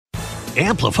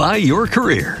Amplify your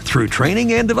career through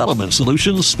training and development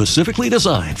solutions specifically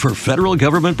designed for federal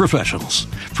government professionals.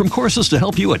 From courses to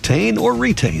help you attain or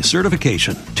retain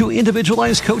certification, to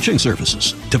individualized coaching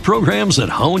services, to programs that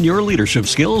hone your leadership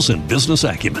skills and business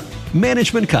acumen,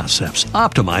 Management Concepts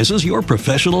optimizes your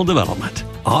professional development.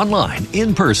 Online,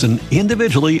 in person,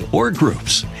 individually, or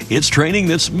groups, it's training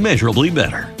that's measurably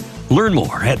better. Learn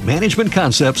more at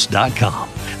managementconcepts.com.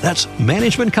 That's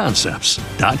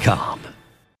managementconcepts.com.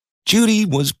 Judy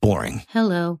was boring.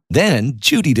 Hello. Then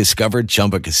Judy discovered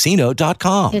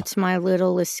ChumbaCasino.com. It's my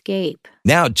little escape.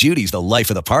 Now Judy's the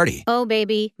life of the party. Oh,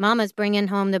 baby, mama's bringing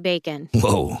home the bacon.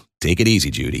 Whoa, take it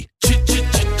easy, Judy.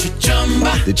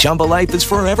 The Chumba life is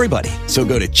for everybody. So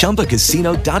go to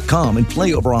ChumbaCasino.com and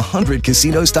play over 100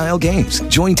 casino-style games.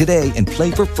 Join today and play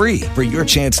for free for your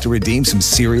chance to redeem some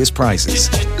serious prizes.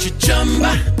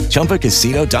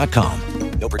 ChumbaCasino.com.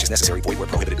 No purchase necessary. Void where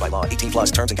prohibited by law. 18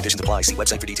 plus terms and conditions apply. See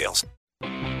website for details. 3,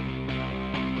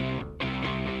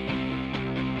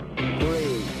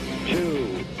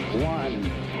 2,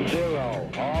 1, 0.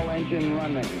 All engine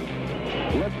running.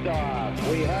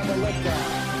 Liftoff. We have a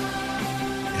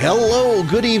liftoff. Hello,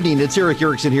 good evening. It's Eric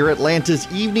Erickson here,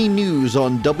 Atlanta's Evening News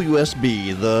on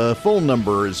WSB. The phone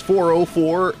number is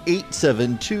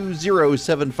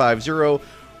 404-872-0750.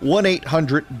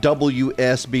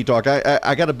 1-800-WSB Talk.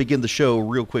 I got to begin the show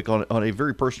real quick on a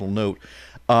very personal note.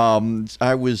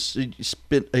 I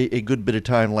spent a good bit of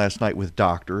time last night with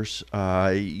doctors.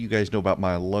 You guys know about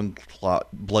my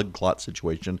blood clot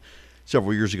situation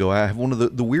several years ago. I have one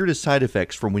of the weirdest side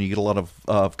effects from when you get a lot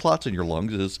of clots in your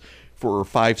lungs is for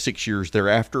 5-6 years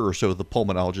thereafter or so, the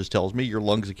pulmonologist tells me your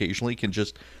lungs occasionally can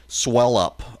just swell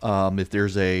up. If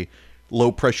there's a low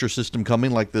pressure system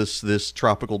coming like this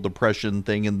tropical depression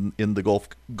thing in the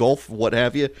Gulf, what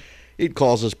have you, it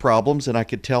causes problems. And I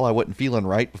could tell I wasn't feeling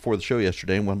right before the show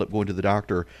yesterday and wound up going to the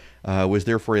doctor. Was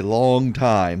there for a long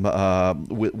time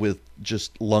with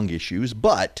just lung issues.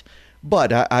 But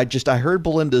I heard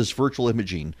Belinda's virtual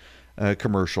imaging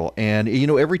commercial. And, you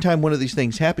know, every time one of these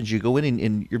things happens, you go in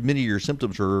and many of your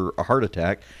symptoms are a heart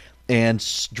attack. And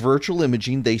virtual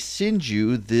imaging, they send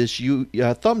you this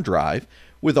thumb drive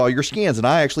with all your scans. And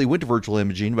I actually went to virtual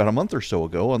imaging about a month or so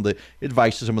ago on the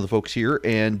advice of some of the folks here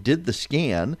and did the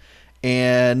scan.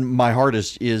 And my heart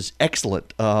is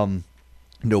excellent.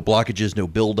 No blockages, no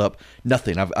buildup,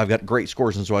 nothing. I've got great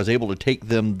scores, and so I was able to take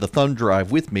the thumb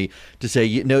drive with me to say,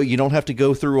 you don't have to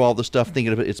go through all the stuff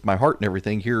thinking of it's my heart and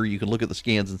everything. Here, you can look at the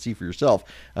scans and see for yourself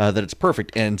that it's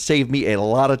perfect, and saved me a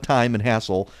lot of time and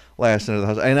hassle last night at the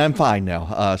house. And I'm fine now.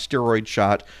 Steroid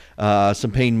shot,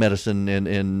 some pain medicine,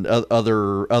 and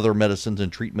other medicines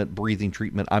and treatment, breathing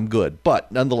treatment. I'm good.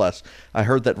 But nonetheless, I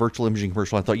heard that virtual imaging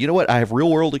commercial. I thought, you know what? I have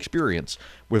real world experience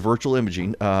with virtual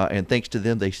imaging, and thanks to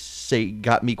them, they say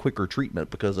got me quicker treatment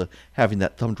because of having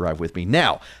that thumb drive with me.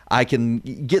 Now I can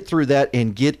get through that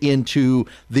and get into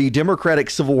the Democratic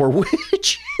Civil War,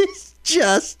 which is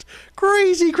just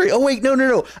crazy. Oh, wait,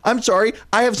 no. I'm sorry.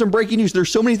 I have some breaking news. There's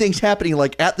so many things happening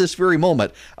like at this very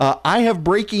moment. I have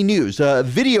breaking news.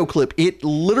 Video clip. It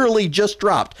literally just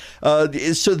dropped.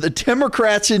 So the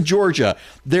Democrats in Georgia,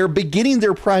 they're beginning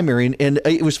their primary. And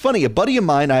it was funny. A buddy of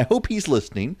mine, I hope he's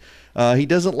listening. He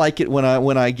doesn't like it when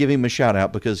I give him a shout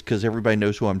out because everybody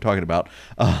knows who I'm talking about.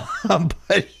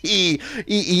 But he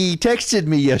texted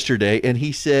me yesterday and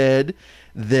he said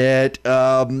that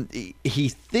he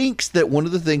thinks that one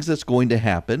of the things that's going to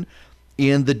happen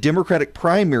in the Democratic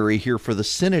primary here for the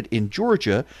Senate in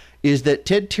Georgia is that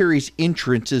Ted Terry's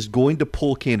entrance is going to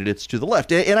pull candidates to the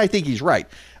left. And I think he's right.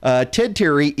 Ted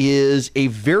Terry is a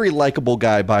very likable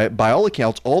guy by all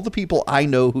accounts. All the people I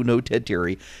know who know Ted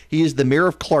Terry, he is the mayor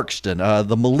of Clarkston,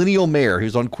 the millennial mayor. He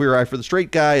was on Queer Eye for the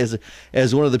Straight Guy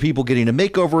as one of the people getting a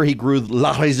makeover. He grew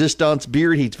La Resistance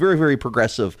beard. He's very, very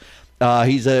progressive.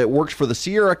 He's works for the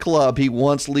Sierra Club. He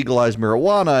wants legalized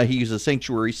marijuana. He's a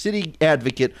sanctuary city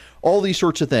advocate, all these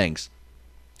sorts of things.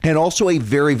 And also a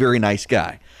very, very nice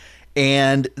guy.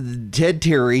 And Ted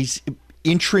Terry's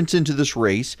entrance into this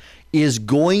race is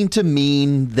going to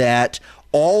mean that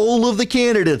all of the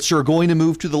candidates are going to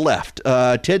move to the left.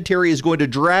 Ted Terry is going to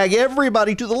drag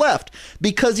everybody to the left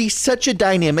because he's such a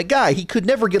dynamic guy. He could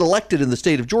never get elected in the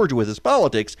state of Georgia with his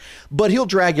politics, but he'll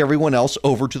drag everyone else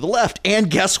over to the left. And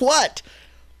guess what?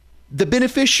 The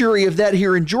beneficiary of that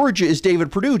here in Georgia is David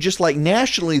Perdue. Just like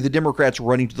nationally, the Democrats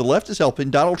running to the left is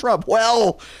helping Donald Trump.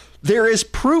 Well, There is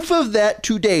proof of that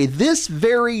today. This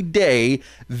very day,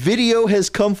 video has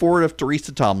come forward of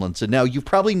Teresa Tomlinson. Now, you've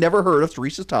probably never heard of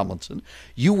Teresa Tomlinson.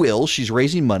 You will. She's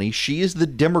raising money. She is the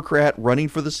Democrat running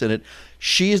for the Senate.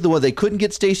 She is the one. They couldn't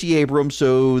get Stacey Abrams,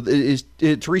 so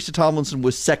Teresa Tomlinson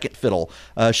was second fiddle.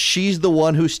 She's the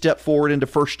one who stepped forward into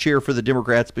first chair for the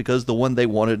Democrats because the one they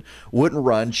wanted wouldn't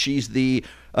run. She's the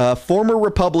former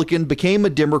Republican, became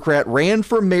a Democrat, ran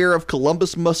for mayor of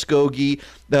Columbus, Muskogee.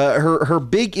 Her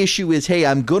big issue is, hey,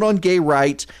 I'm good on gay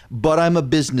rights, but I'm a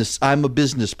business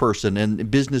person, and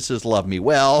businesses love me.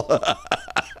 Well,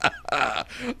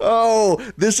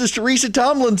 oh, this is Teresa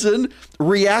Tomlinson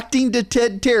reacting to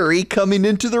Ted Terry coming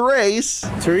into the race.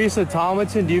 Teresa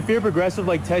Tomlinson, do you fear progressive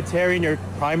like Ted Terry in your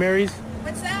primaries?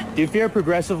 What's that? Do you fear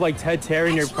progressive like Ted Terry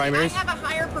in your primaries? I have a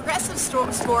higher progressive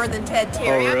score than Ted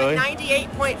Terry. Oh, really? I'm a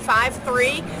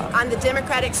 98.53 on the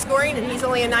Democratic scoring, and he's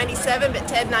only a 97, but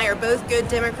Ted and I are both good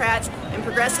Democrats. And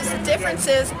progressives, the difference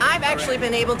is I've actually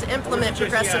been able to implement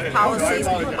progressive policies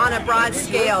on a broad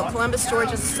scale. Columbus,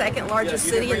 Georgia is the second largest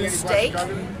city in the state,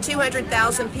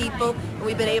 200,000 people, and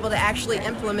we've been able to actually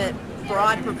implement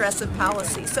broad progressive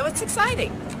policies. So it's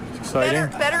exciting.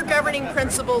 Better governing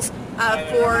principles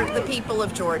for the people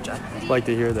of Georgia. I'd like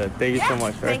to hear that. Thank you so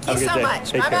much. Thank you so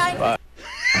much. Bye-bye. Bye.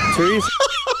 Teresa.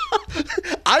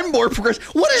 I'm more progressive.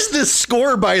 What is this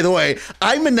score, by the way?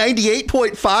 I'm a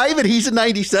 98.5 and he's a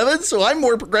 97, so I'm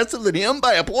more progressive than him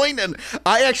by a point, and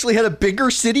I actually had a bigger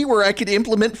city where I could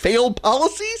implement failed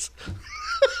policies?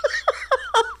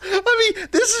 I mean,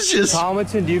 this is just...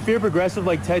 Tomlinson, do you fear progressive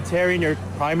like Ted Terry in your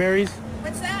primaries?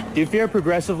 What's that? Do you fear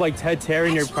progressive like Ted Terry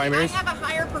in your primaries? I have a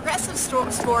higher progressive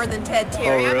score than Ted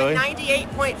Terry. Oh, really? I'm a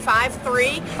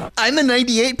 98.53. I'm a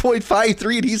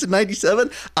 98.53 and he's a 97.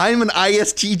 I'm an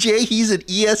ISTJ, he's an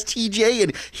ESTJ,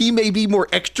 and he may be more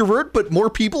extrovert, but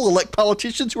more people elect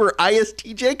politicians who are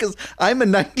ISTJ because I'm a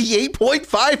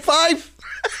 98.55.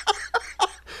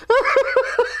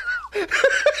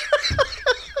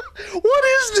 What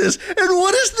is this? And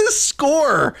what is this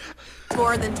score?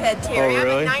 More than Ted Terry. Oh,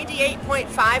 really? I'm a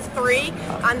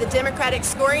 98.53 on the Democratic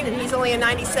scoring, and he's only a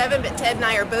 97, but Ted and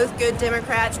I are both good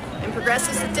Democrats. And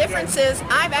progressives, the difference is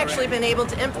I've actually been able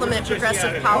to implement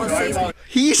progressive policies.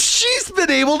 She's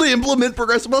been able to implement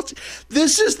progressive policies.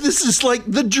 This is like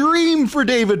the dream for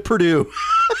David Perdue.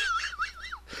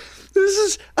 This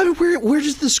is, I mean, where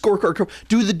does the scorecard come?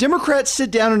 Do the Democrats sit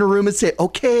down in a room and say,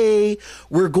 okay,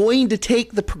 we're going to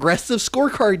take the progressive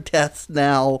scorecard test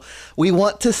now. We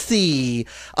want to see,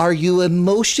 are you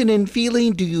emotion and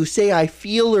feeling? Do you say I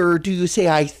feel or do you say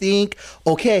I think?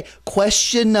 Okay,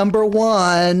 question number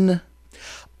 1.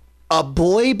 A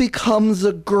boy becomes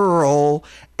a girl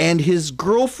and his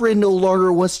girlfriend no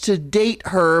longer wants to date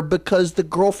her because the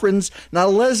girlfriend's not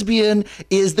a lesbian.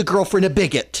 Is the girlfriend a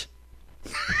bigot?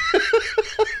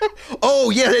 Oh,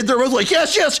 yeah, they're both like,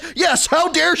 yes, how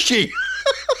dare she?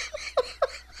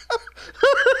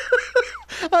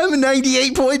 I'm a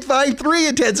 98.53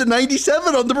 and Ted's a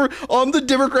 97 on the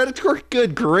Democratic score.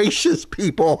 Good gracious,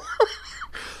 people.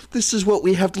 This is what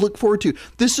we have to look forward to.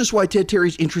 This is why Ted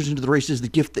Terry's interest into the race is the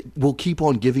gift that we'll keep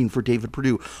on giving for David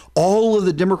Perdue. All of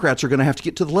the Democrats are going to have to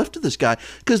get to the left of this guy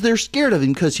because they're scared of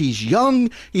him because he's young.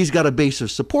 He's got a base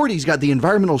of support. He's got the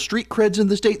environmental street creds in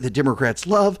the state that Democrats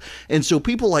love. And so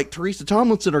people like Teresa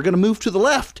Tomlinson are going to move to the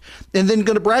left and then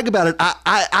going to brag about it.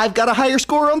 I've got a higher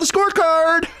score on the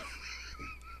scorecard.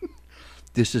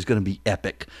 This is going to be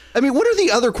epic. I mean, what are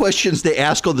the other questions they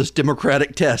ask on this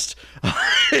Democratic test?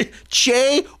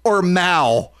 Che or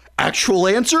Mao? Actual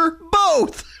answer?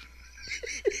 Both.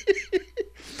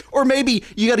 Or maybe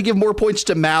you got to give more points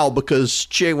to Mao because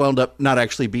Che wound up not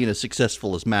actually being as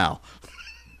successful as Mao.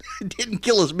 Didn't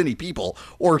kill as many people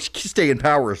or stay in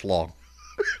power as long.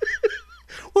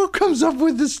 Who comes up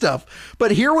with this stuff?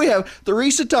 But here we have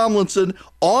Teresa Tomlinson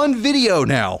on video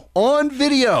now,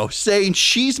 saying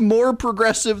she's more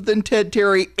progressive than Ted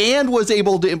Terry and was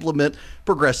able to implement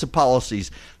progressive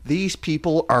policies. These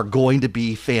people are going to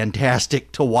be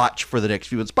fantastic to watch for the next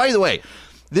few months. By the way,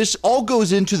 this all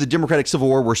goes into the Democratic Civil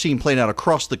War we're seeing playing out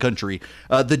across the country.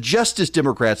 The Justice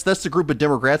Democrats, that's the group of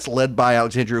Democrats led by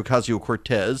Alexandria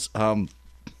Ocasio-Cortez.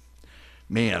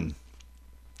 Man,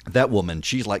 that woman,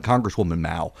 she's like Congresswoman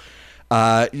Mao.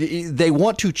 They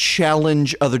want to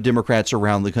challenge other Democrats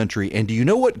around the country. And do you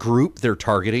know what group they're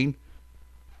targeting?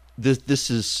 This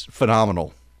is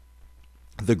phenomenal.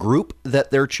 The group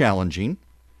that they're challenging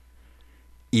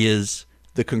is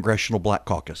the Congressional Black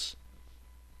Caucus.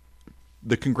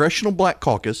 The Congressional Black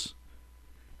Caucus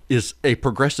is a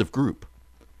progressive group,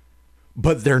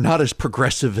 but they're not as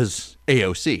progressive as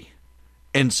AOC.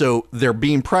 And so they're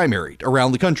being primaried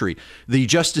around the country. The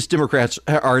Justice Democrats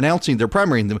are announcing they're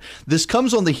primarying them. This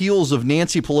comes on the heels of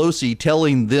Nancy Pelosi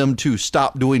telling them to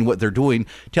stop doing what they're doing,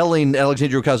 telling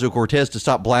Alexandria Ocasio-Cortez to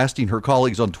stop blasting her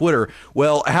colleagues on Twitter.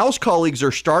 Well, House colleagues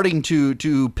are starting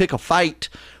to pick a fight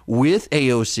with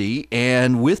AOC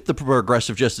and with the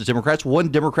progressive Justice Democrats. One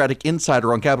Democratic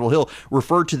insider on Capitol Hill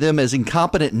referred to them as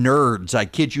incompetent nerds. I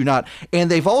kid you not. And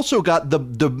they've also got the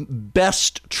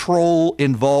best troll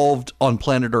involved on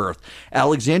planet Earth.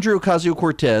 Alexandria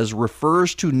Ocasio-Cortez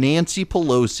refers to Nancy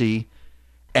Pelosi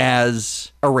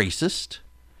as a racist,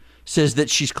 says that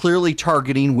she's clearly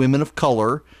targeting women of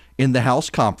color in the House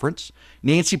conference.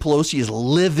 Nancy Pelosi is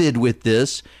livid with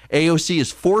this. AOC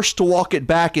is forced to walk it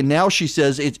back, and now she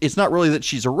says it's not really that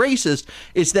she's a racist,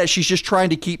 it's that she's just trying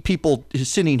to keep people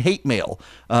sending hate mail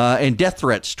and death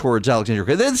threats towards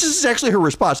Alexandria. This is actually her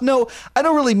response. No, I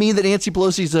don't really mean that Nancy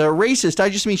Pelosi's a racist. I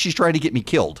just mean she's trying to get me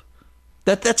killed.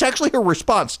 That's actually her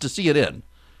response to CNN.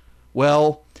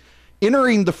 Well,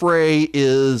 entering the fray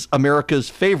is America's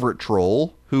favorite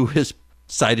troll, who has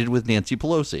sided with Nancy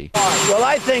Pelosi. Well,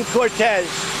 I think Cortez,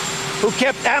 who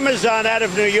kept Amazon out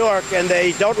of New York, and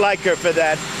they don't like her for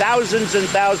that, thousands and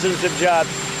thousands of jobs.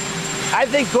 I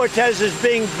think Cortez is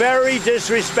being very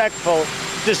disrespectful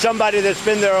to somebody that's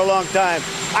been there a long time.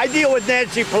 I deal with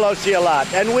Nancy Pelosi a lot,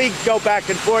 and we go back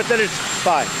and forth, and it's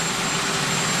fine.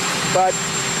 But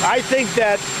I think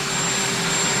that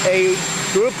a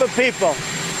group of people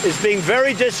is being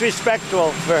very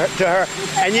disrespectful to her.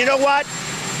 And you know what?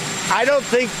 I don't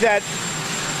think that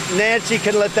Nancy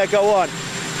can let that go on.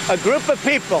 A group of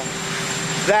people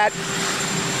that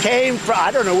came from, I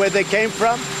don't know where they came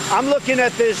from. I'm looking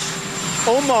at this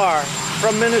Omar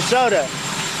from Minnesota.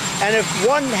 And if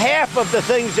one half of the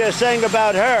things they're saying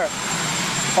about her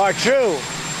are true,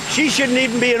 she shouldn't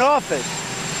even be in office.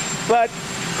 But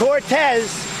Cortez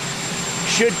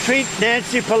should treat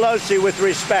Nancy Pelosi with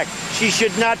respect. She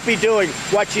should not be doing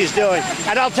what she's doing.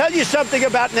 And I'll tell you something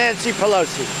about Nancy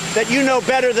Pelosi that you know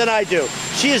better than I do.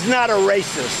 She is not a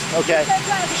racist, okay?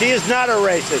 She is not a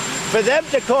racist. For them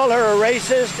to call her a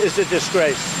racist is a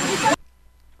disgrace.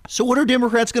 So what are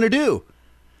Democrats going to do?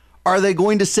 Are they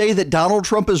going to say that Donald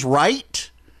Trump is right?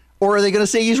 Or are they going to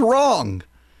say he's wrong?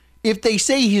 If they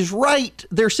say he's right,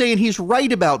 they're saying he's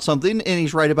right about something, and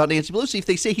he's right about Nancy Pelosi. If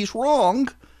they say he's wrong,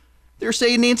 they're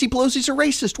saying Nancy Pelosi's a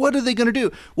racist. What are they going to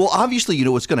do? Well, obviously, you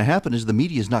know what's going to happen is the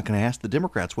media is not going to ask the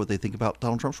Democrats what they think about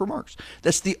Donald Trump's remarks.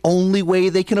 That's the only way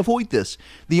they can avoid this.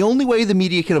 The only way the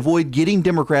media can avoid getting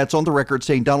Democrats on the record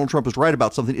saying Donald Trump is right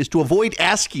about something is to avoid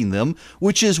asking them,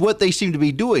 which is what they seem to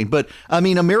be doing. But, I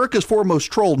mean, America's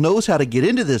foremost troll knows how to get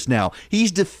into this now.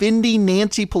 He's defending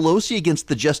Nancy Pelosi against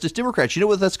the Justice Democrats. You know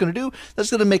what that's going to do?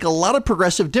 That's going to make a lot of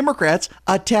progressive Democrats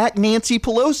attack Nancy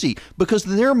Pelosi because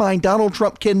in their mind, Donald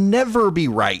Trump can never be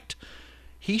right.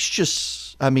 He's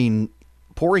just, I mean,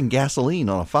 pouring gasoline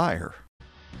on a fire.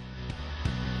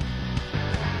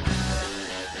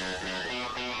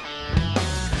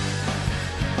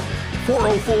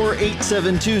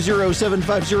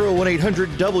 (404-872-0750)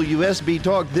 1-800-WSB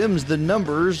Talk. Them's the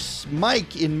numbers.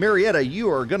 Mike in Marietta, you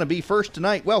are going to be first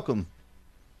tonight. Welcome.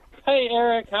 Hey,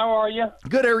 Eric. How are you?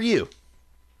 Good. How are you?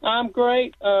 I'm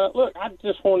great. Look, I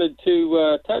just wanted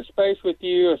to touch base with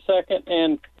you a second.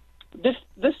 And this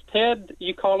Ted,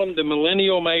 you call him the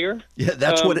millennial mayor? Yeah,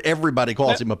 that's what everybody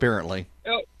calls him, apparently.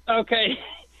 Okay.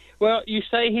 Well, you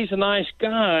say he's a nice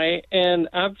guy, and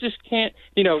I just can't,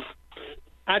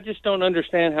 I just don't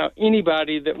understand how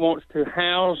anybody that wants to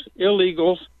house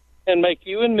illegals and make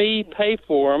you and me pay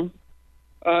for them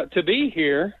to be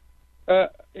here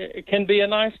can be a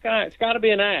nice guy. It's got to be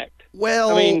an act.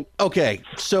 Well, I mean, okay.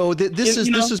 So this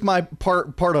is my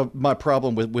part of my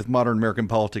problem with modern American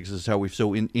politics is how we've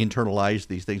so internalized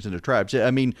these things into tribes.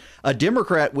 I mean, a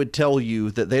Democrat would tell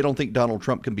you that they don't think Donald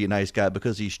Trump can be a nice guy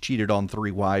because he's cheated on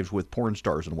 3 wives with porn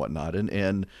stars and whatnot.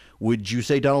 And would you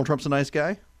say Donald Trump's a nice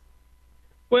guy?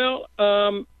 Well,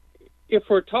 if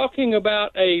we're talking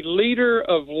about a leader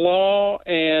of law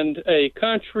and a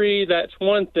country, that's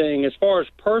one thing. As far as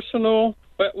personal.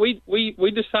 But we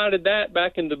decided that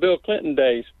back in the Bill Clinton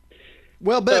days.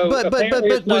 Well, but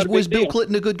was Bill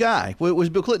Clinton a good guy? Was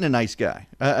Bill Clinton a nice guy?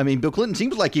 I mean, Bill Clinton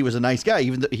seems like he was a nice guy,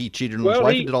 even though he cheated on his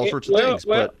wife and did all sorts of things.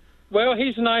 Well,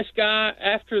 he's a nice guy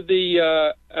after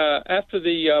the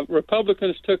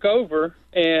Republicans took over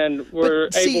and were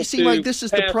able to. Mike, this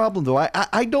is the problem, though.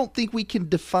 I don't think we can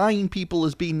define people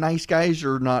as being nice guys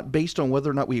or not based on whether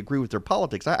or not we agree with their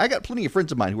politics. I got plenty of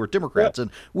friends of mine who are Democrats, and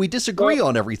we disagree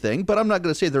on everything, but I'm not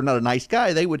going to say they're not a nice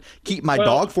guy. They would keep my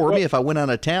dog for me if I went out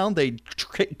of town. They'd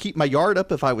keep my yard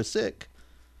up if I was sick.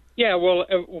 Yeah, well,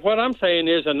 what I'm saying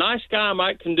is a nice guy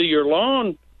can do your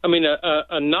lawn. I mean,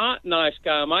 a not nice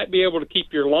guy might be able to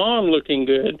keep your lawn looking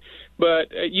good,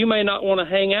 but you may not want to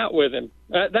hang out with him.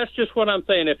 That's just what I'm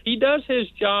saying. If he does his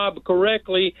job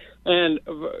correctly, and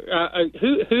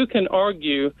who can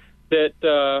argue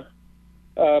that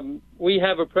we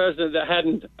have a president that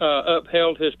hadn't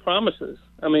upheld his promises?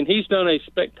 I mean, he's done a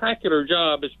spectacular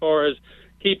job as far as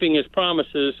keeping his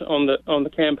promises on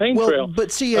the campaign trail.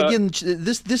 But see, again,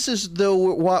 this is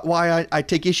though why I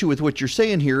take issue with what you're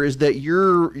saying here is that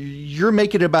you're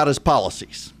making it about his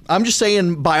policies. I'm just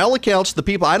saying, by all accounts, the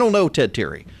people, I don't know Ted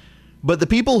Terry, but the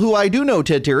people who I do know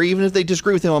Ted Terry, even if they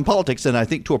disagree with him on politics, and I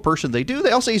think to a person they do,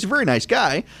 they all say he's a very nice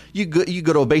guy. You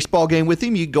go to a baseball game with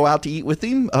him, you go out to eat with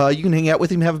him, you can hang out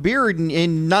with him, have a beer,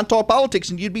 and not talk politics,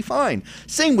 and you'd be fine.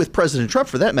 Same with President Trump,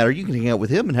 for that matter. You can hang out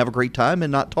with him and have a great time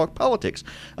and not talk politics.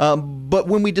 But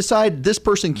when we decide this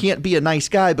person can't be a nice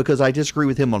guy because I disagree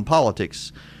with him on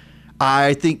politics,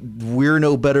 I think we're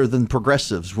no better than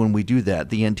progressives when we do that.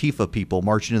 The Antifa people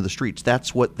marching in the streets,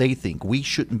 that's what they think. We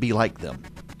shouldn't be like them.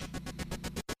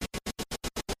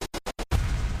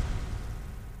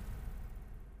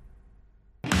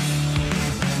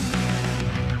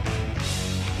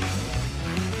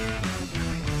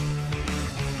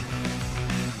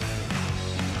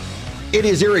 It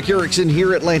is Eric Erickson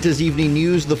here, Atlanta's Evening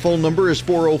News. The phone number is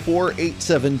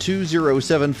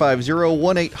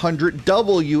 404-872-0750,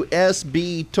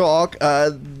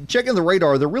 1-800-WSB-TALK. Checking the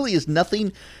radar, there really is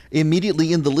nothing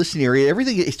immediately in the listening area.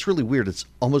 Everything, it's really weird. It's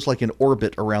almost like an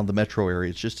orbit around the metro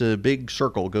area. It's just a big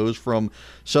circle. Goes from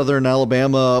southern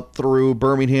Alabama up through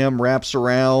Birmingham, wraps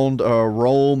around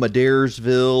Rome,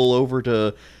 Adairsville, over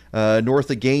to north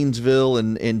of Gainesville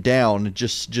and down,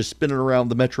 just spinning around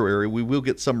the metro area. We will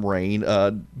get some rain,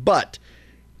 but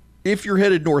if you're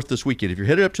headed north this weekend, if you're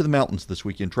headed up to the mountains this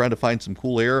weekend trying to find some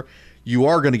cool air, you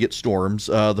are going to get storms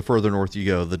the further north you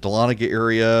go. The Dahlonega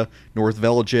area, North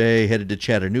Velije, headed to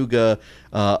Chattanooga,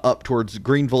 up towards the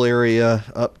Greenville area,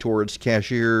 up towards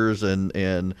Cashiers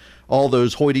and all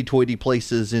those hoity-toity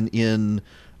places in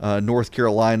North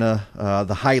Carolina,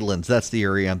 the Highlands. That's the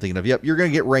area I'm thinking of. Yep, you're going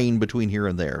to get rain between here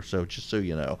and there. So just so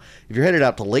you know, if you're headed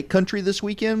out to Lake Country this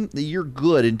weekend, you're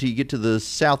good until you get to the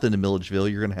south end of Milledgeville.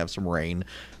 You're going to have some rain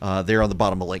there on the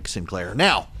bottom of Lake Sinclair.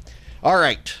 Now, all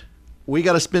right, we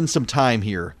got to spend some time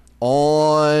here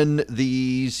on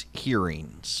these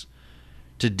hearings.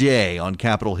 Today on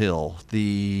Capitol Hill,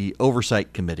 the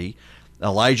Oversight Committee,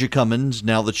 Elijah Cummings,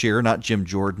 now the chair, not Jim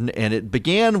Jordan, and it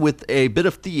began with a bit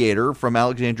of theater from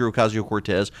Alexandria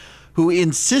Ocasio-Cortez, who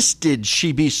insisted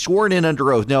she be sworn in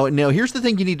under oath. Now, here's the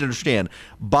thing you need to understand.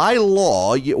 By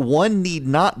law, one need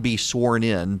not be sworn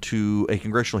in to a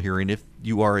congressional hearing if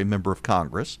you are a member of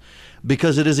Congress,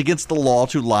 because it is against the law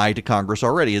to lie to Congress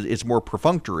already. It's more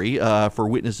perfunctory for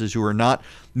witnesses who are not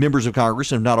members of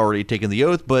Congress and have not already taken the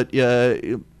oath, but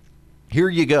here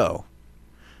you go.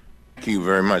 Thank you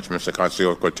very much, Mr.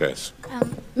 Ocasio-Cortez.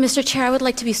 Mr. Chair, I would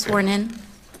like to be sworn in.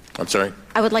 I'm sorry?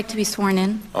 I would like to be sworn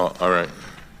in. Oh, all right.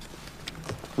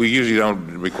 We usually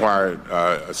don't require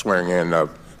a swearing in,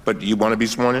 but you want to be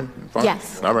sworn in? Fine.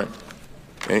 Yes. All right.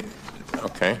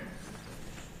 Okay.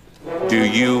 Do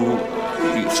you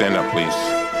stand up, please?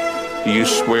 Do you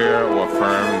swear or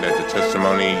affirm that the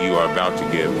testimony you are about to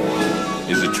give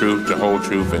is the truth, the whole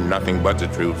truth, and nothing but the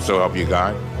truth, so help you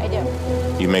God? I do.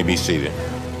 You may be seated.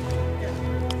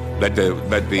 Let the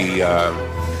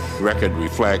record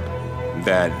reflect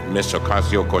that Ms.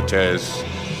 Ocasio-Cortez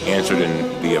answered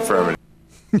in the affirmative.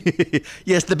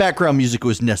 Yes, the background music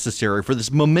was necessary for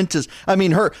this momentous. I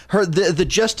mean, the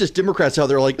Justice Democrats out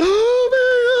there like, oh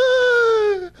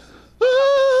my God,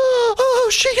 oh,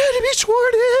 she had to be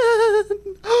sworn in.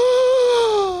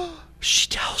 Oh, she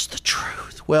tells the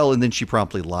truth. Well, and then she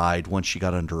promptly lied once she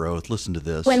got under oath. Listen to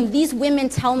this. When these women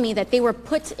tell me that they were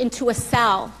put into a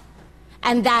cell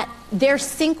and that their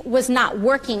sink was not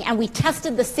working, and we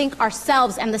tested the sink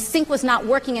ourselves, and the sink was not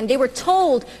working, and they were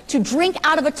told to drink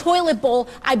out of a toilet bowl,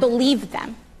 I believe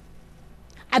them.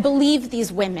 I believe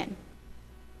these women.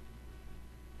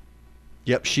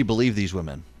 Yep, she believed these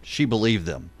women. She believed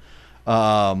them.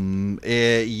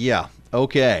 Yeah,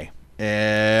 okay.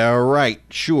 Right,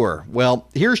 sure. Well,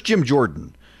 here's Jim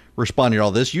Jordan responding to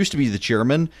all this. Used to be the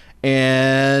chairman,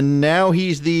 and now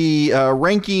he's the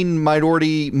ranking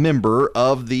minority member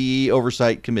of the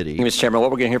Oversight Committee. Mr. Chairman, what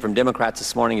we're going to hear from Democrats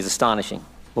this morning is astonishing.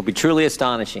 Will be truly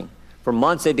astonishing. For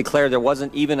months, they declared there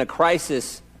wasn't even a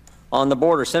crisis on the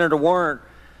border. Senator Warren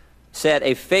said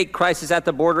a fake crisis at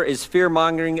the border is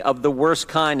fear-mongering of the worst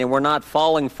kind, and we're not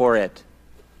falling for it.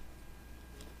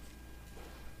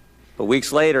 But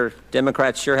weeks later,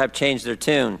 Democrats sure have changed their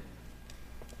tune.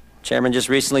 Chairman just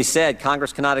recently said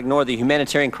Congress cannot ignore the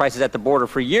humanitarian crisis at the border.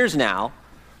 For years now,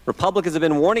 Republicans have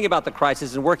been warning about the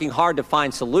crisis and working hard to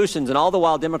find solutions, and all the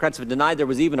while Democrats have denied there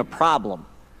was even a problem.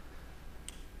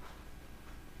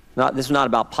 This is not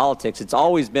about politics. It's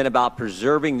always been about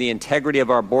preserving the integrity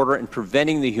of our border and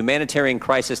preventing the humanitarian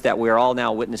crisis that we are all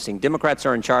now witnessing. Democrats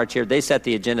are in charge here. They set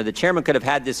the agenda. The chairman could have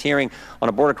had this hearing on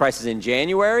a border crisis in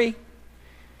January.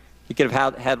 He could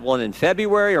have had one in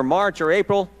February or March or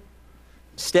April.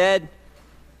 Instead,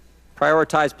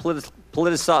 prioritize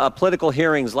political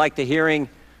hearings like the hearing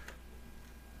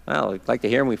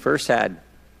we first had.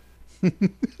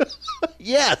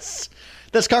 Yes.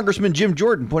 That's Congressman Jim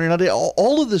Jordan pointing out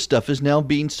all of this stuff is now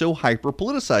being so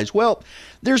hyper-politicized. Well,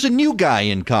 there's a new guy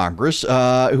in Congress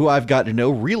who I've got to know,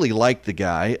 really like the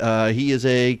guy. He is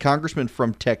a congressman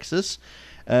from Texas.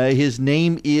 His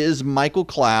name is Michael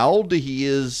Cloud. He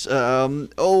is, I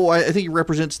think he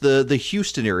represents the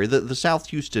Houston area, the South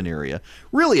Houston area.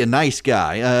 Really a nice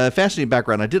guy. Fascinating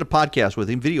background. I did a podcast with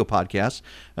him, video podcast,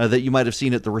 that you might have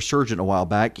seen at the Resurgent a while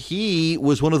back. He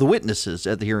was one of the witnesses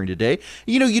at the hearing today.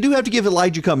 You know, you do have to give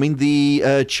Elijah Cumming,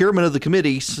 the chairman of the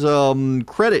committee, some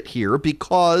credit here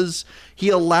because he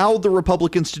allowed the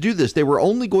Republicans to do this. They were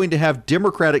only going to have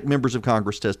Democratic members of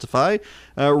Congress testify.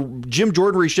 Jim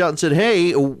Jordan reached out and said,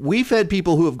 hey, we've had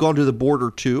people who have gone to the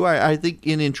border too. I think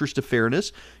in interest of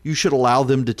fairness, you should allow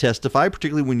them to testify,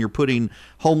 particularly when you're putting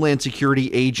Homeland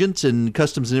Security agents and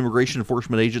Customs and Immigration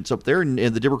Enforcement agents up there, and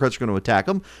the Democrats are going to attack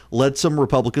them. Let some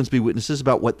Republicans be witnesses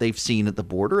about what they've seen at the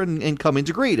border, and Cummings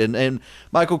agreed. And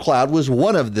Michael Cloud was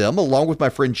one of them, along with my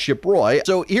friend Chip Roy.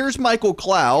 So here's Michael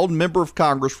Cloud, member of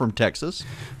Congress from Texas.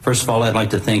 First of all, I'd like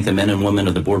to thank the men and women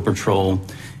of the Border Patrol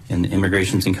and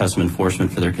Immigration and Customs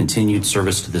Enforcement for their continued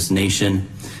service to this nation.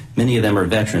 Many of them are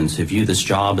veterans who view this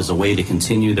job as a way to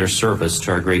continue their service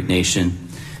to our great nation.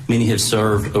 Many have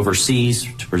served overseas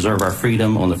to preserve our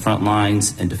freedom on the front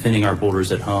lines and defending our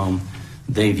borders at home.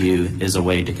 They view as a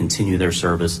way to continue their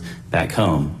service back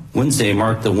home. Wednesday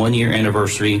marked the one-year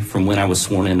anniversary from when I was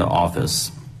sworn into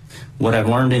office. What I've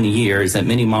learned in a year is that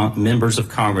many members of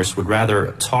Congress would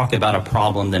rather talk about a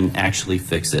problem than actually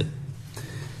fix it.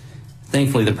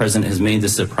 Thankfully, the President has made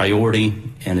this a priority,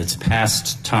 and it's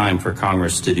past time for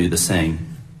Congress to do the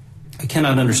same. I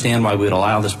cannot understand why we would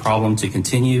allow this problem to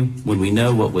continue when we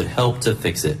know what would help to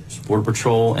fix it. Border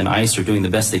Patrol and ICE are doing the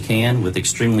best they can with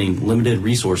extremely limited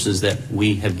resources that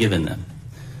we have given them.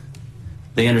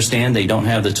 They understand they don't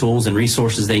have the tools and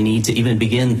resources they need to even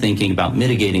begin thinking about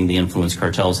mitigating the influence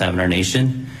cartels have in our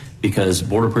nation because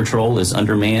Border Patrol is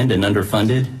undermanned and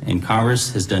underfunded, and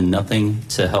Congress has done nothing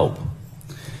to help.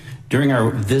 During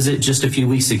our visit just a few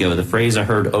weeks ago, the phrase I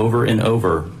heard over and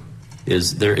over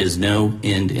is, "There is no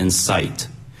end in sight."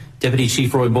 Deputy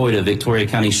Chief Roy Boyd of Victoria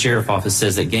County Sheriff Office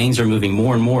says that gangs are moving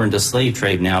more and more into slave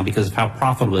trade now because of how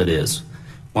profitable it is.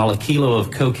 While a kilo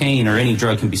of cocaine or any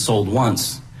drug can be sold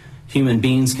once, human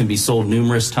beings can be sold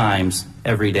numerous times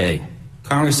every day.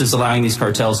 Congress is allowing these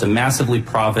cartels to massively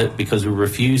profit because we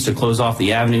refuse to close off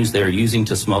the avenues they are using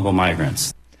to smuggle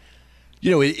migrants. You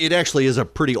know, it actually is a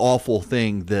pretty awful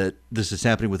thing that this is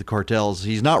happening with the cartels.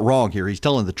 He's not wrong here. He's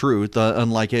telling the truth.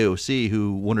 Unlike AOC,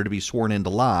 who wanted to be sworn in to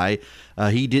lie,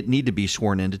 he didn't need to be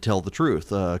sworn in to tell the truth.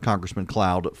 Congressman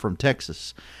Cloud from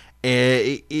Texas.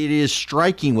 It is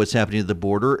striking what's happening at the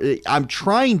border. I'm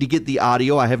trying to get the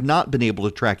audio. I have not been able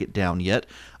to track it down yet,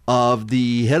 of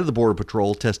the head of the Border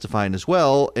Patrol testifying as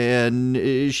well.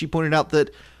 And she pointed out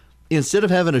that instead of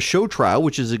having a show trial,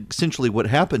 which is essentially what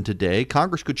happened today,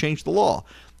 Congress could change the law.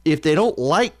 If they don't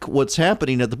like what's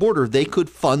happening at the border, they could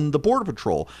fund the Border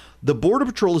Patrol. The Border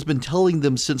Patrol has been telling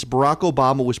them since Barack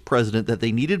Obama was president that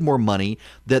they needed more money,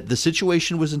 that the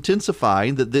situation was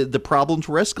intensifying, that the problems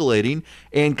were escalating,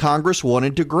 and Congress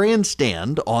wanted to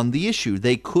grandstand on the issue.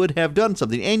 They could have done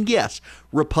something. And yes,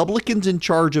 Republicans in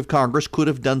charge of Congress could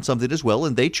have done something as well,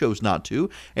 and they chose not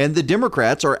to. And the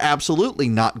Democrats are absolutely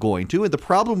not going to. And the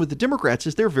problem with the Democrats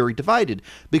is they're very divided,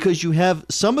 because you have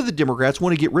some of the Democrats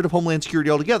want to get rid of Homeland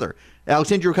Security altogether.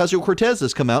 Alexandria Ocasio-Cortez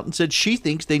has come out and said she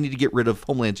thinks they need to get rid of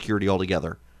Homeland Security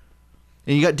altogether.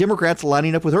 And you got Democrats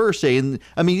lining up with her saying,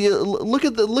 I mean, look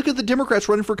at the Democrats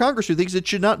running for Congress who thinks it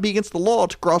should not be against the law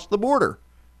to cross the border.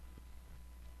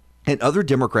 And other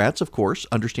Democrats, of course,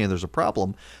 understand there's a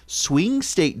problem. Swing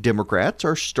state Democrats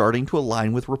are starting to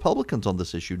align with Republicans on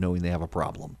this issue, knowing they have a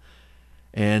problem.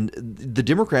 And the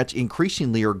Democrats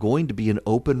increasingly are going to be an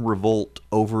open revolt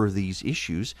over these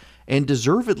issues, and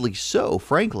deservedly so,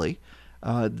 frankly.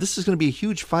 This is going to be a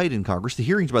huge fight in Congress. The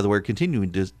hearings, by the way, are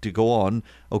continuing to go on.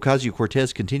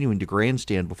 Ocasio-Cortez continuing to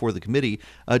grandstand before the committee,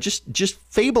 just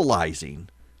fabulizing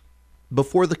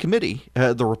before the committee,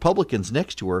 the Republicans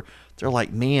next to her, they're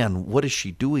like, man, what is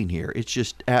she doing here? It's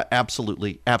just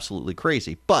absolutely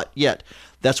crazy. But yet,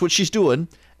 that's what she's doing.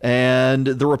 And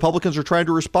the Republicans are trying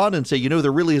to respond and say,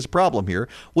 there really is a problem here.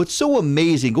 What's so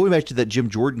amazing, going back to that Jim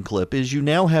Jordan clip, is you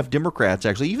now have Democrats,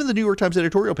 actually, even the New York Times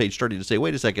editorial page starting to say,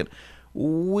 wait a second,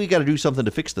 we got to do something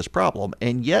to fix this problem.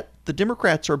 And yet the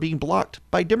Democrats are being blocked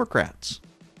by Democrats.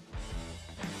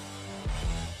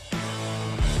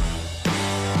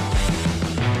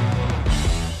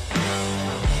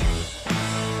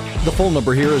 The phone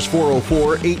number here is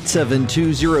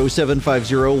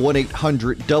 404-872-0750,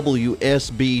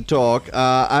 1-800-WSB-TALK.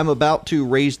 I'm about to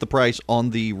raise the price on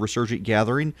the Resurgent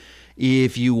Gathering.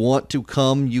 If you want to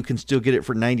come, you can still get it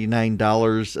for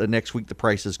 $99. Next week, the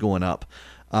price is going up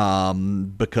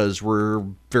because we're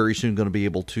very soon going to be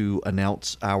able to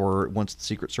announce once the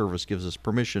Secret Service gives us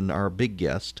permission, our big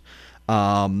guest.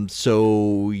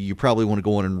 So you probably want to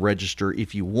go on and register.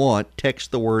 If you want,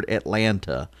 text the word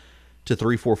Atlanta to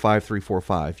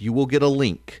 345-345. You will get a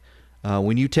link.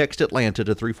 When you text Atlanta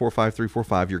to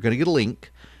 345-345, you're going to get a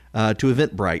link to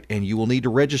Eventbrite, and you will need to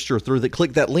register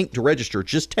click that link to register.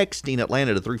 Just texting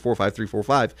Atlanta to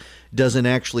 345-345 doesn't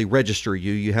actually register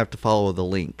you. You have to follow the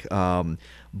link.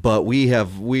 But we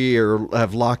have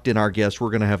locked in our guests. We're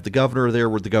going to have the governor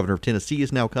there, where the governor of Tennessee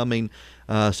is now coming.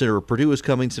 Senator Perdue is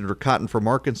coming. Senator Cotton from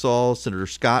Arkansas. Senator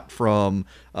Scott from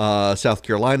South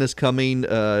Carolina is coming.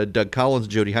 Doug Collins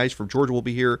and Jody Heiss from Georgia will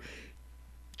be here.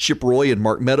 Chip Roy and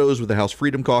Mark Meadows with the House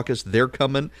Freedom Caucus, they're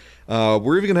coming.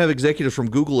 We're even going to have executives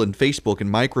from Google and Facebook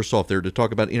and Microsoft there to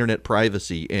talk about internet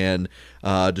privacy and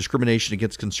discrimination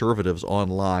against conservatives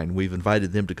online. We've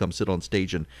invited them to come sit on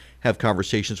stage and have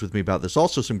conversations with me about this.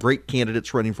 Also, some great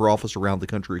candidates running for office around the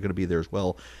country are going to be there as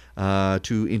well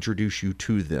to introduce you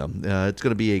to them. It's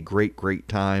going to be a great, great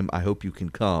time. I hope you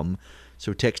can come.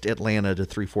 So text Atlanta to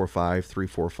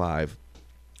 345-345.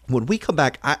 When we come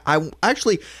back,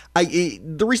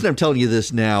 the reason I'm telling you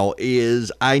this now is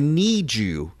I need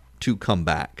you to come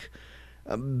back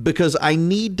because I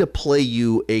need to play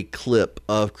you a clip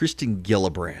of Kristen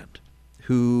Gillibrand,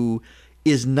 who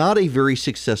is not a very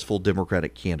successful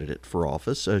Democratic candidate for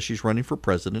office. She's running for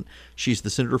president. She's the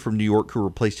senator from New York who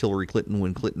replaced Hillary Clinton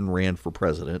when Clinton ran for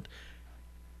president.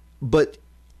 But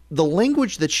the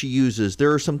language that she uses,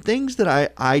 there are some things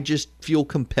that I just feel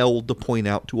compelled to point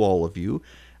out to all of you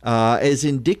as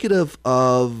indicative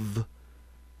of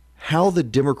how the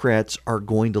Democrats are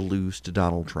going to lose to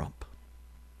Donald Trump.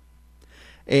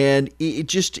 And it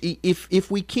just, if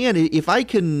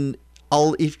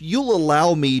you'll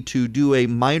allow me to do a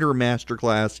minor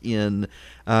masterclass in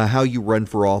how you run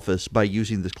for office by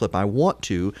using this clip, I want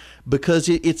to, because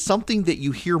it's something that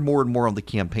you hear more and more on the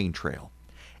campaign trail.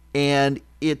 And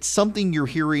it's something you're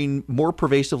hearing more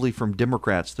pervasively from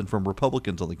Democrats than from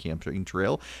Republicans on the campaign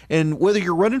trail. And whether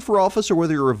you're running for office or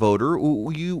whether you're a voter,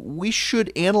 we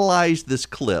should analyze this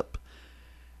clip.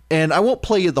 And I won't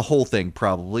play you the whole thing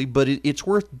probably, but it's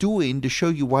worth doing to show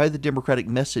you why the Democratic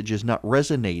message is not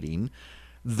resonating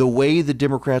the way the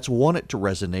Democrats want it to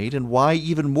resonate, and why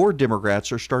even more Democrats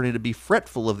are starting to be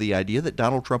fretful of the idea that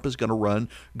Donald Trump is going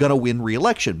to win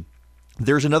re-election.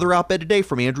 There's another op-ed today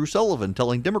from Andrew Sullivan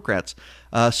telling Democrats,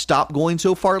 stop going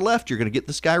so far left. You're going to get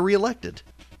this guy reelected.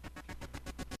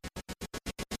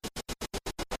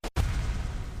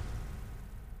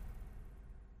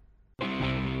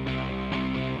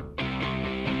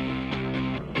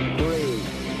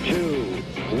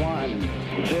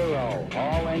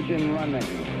 All engine running.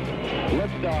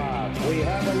 Liftoff. We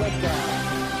have a liftoff.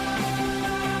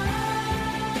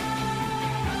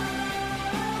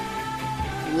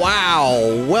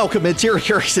 Wow. Welcome. It's Eric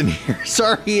Harrison here.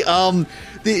 Sorry.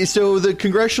 So the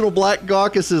Congressional Black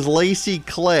Caucus's Lacey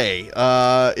Clay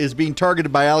is being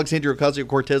targeted by Alexandria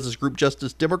Ocasio-Cortez's group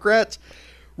Justice Democrats.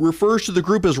 Refers to the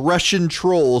group as Russian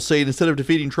trolls, saying instead of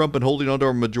defeating Trump and holding on to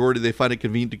our majority, they find it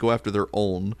convenient to go after their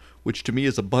own, which to me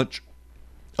is a bunch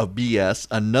of BS.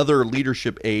 Another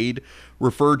leadership aide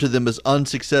referred to them as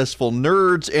unsuccessful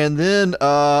nerds. And then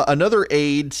another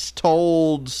aide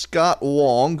told Scott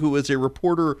Wong, who is a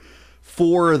reporter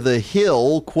for The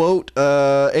Hill, quote,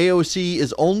 AOC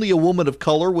is only a woman of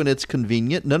color when it's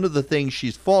convenient. None of the things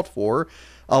she's fought for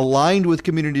aligned with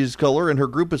communities of color, and her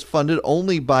group is funded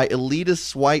only by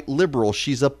elitist white liberals.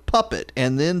 She's a puppet.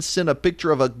 And then sent a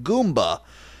picture of a Goomba.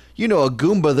 You know, a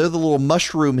Goomba, they're the little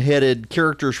mushroom-headed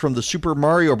characters from the Super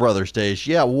Mario Brothers days.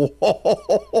 Yeah, whoa,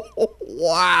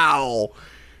 wow.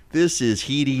 This is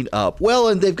heating up. Well,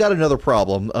 and they've got another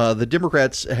problem. The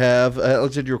Democrats have,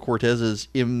 Alexandria Cortez is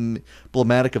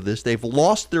emblematic of this. They've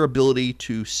lost their ability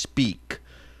to speak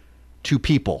to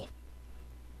people.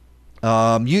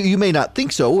 You may not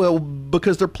think so, well,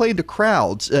 because they're playing to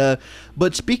crowds.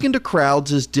 But speaking to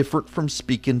crowds is different from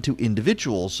speaking to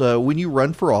individuals. When you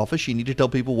run for office, you need to tell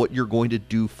people what you're going to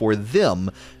do for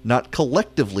them, not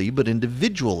collectively, but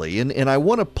individually. And I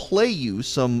want to play you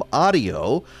some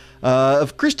audio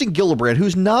of Kristen Gillibrand,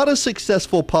 who's not a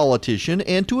successful politician,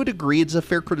 and to a degree, it's a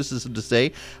fair criticism to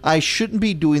say I shouldn't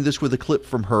be doing this with a clip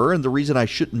from her, and the reason I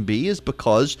shouldn't be is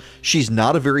because she's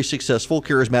not a very successful,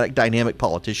 charismatic, dynamic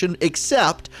politician,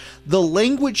 except the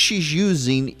language she's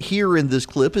using here in this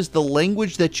clip is the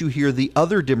language that you hear the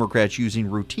other Democrats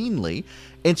using routinely.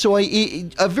 And so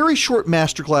a very short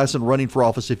masterclass in running for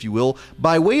office, if you will,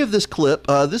 by way of this clip.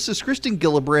 This is Kristen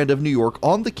Gillibrand of New York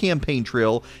on the campaign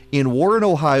trail in Warren,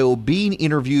 Ohio, being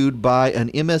interviewed by an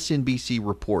MSNBC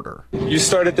reporter. You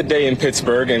started the day in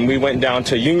Pittsburgh, and we went down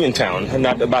to Uniontown,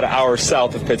 not about an hour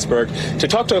south of Pittsburgh, to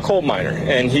talk to a coal miner.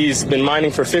 And he's been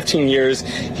mining for 15 years.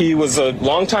 He was a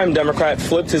longtime Democrat,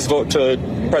 flipped his vote to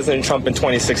President Trump in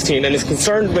 2016, and is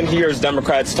concerned when he hears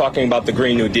Democrats talking about the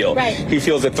Green New Deal. Right. He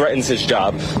feels it threatens his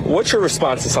job. What's your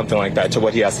response to something like that, to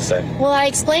what he has to say? Well, I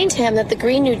explained to him that the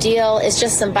Green New Deal is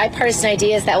just some bipartisan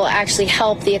ideas that will actually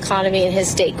help the economy in his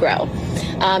state grow.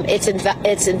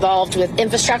 It's involved with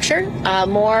infrastructure,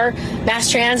 more mass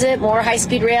transit, more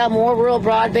high-speed rail, more rural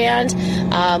broadband,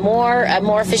 more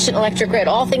efficient electric grid,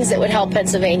 all things that would help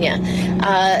Pennsylvania.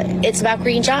 It's about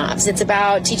green jobs. It's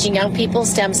about teaching young people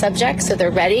STEM subjects so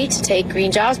they're ready to take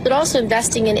green jobs, but also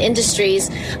investing in industries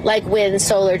like wind,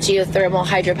 solar, geothermal,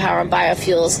 hydropower, and biofuels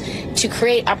to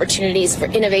create opportunities for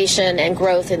innovation and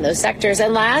growth in those sectors.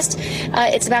 And last,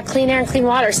 it's about clean air and clean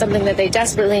water, something that they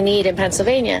desperately need in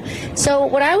Pennsylvania.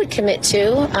 So what I would commit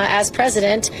to as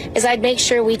president is I'd make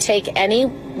sure we take any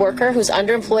worker who's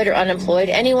underemployed or unemployed,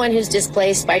 anyone who's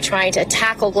displaced by trying to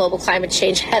tackle global climate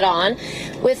change head on,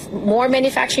 with more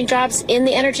manufacturing jobs in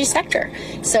the energy sector.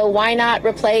 So why not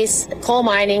replace coal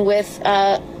mining with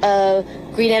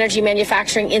green energy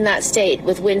manufacturing in that state,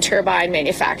 with wind turbine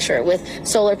manufacture, with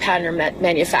solar panel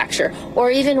manufacture,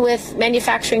 or even with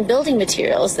manufacturing building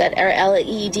materials that are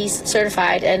LEED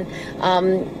certified and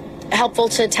helpful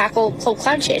to tackle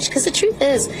climate change. Because the truth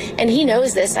is, and he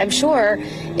knows this, I'm sure,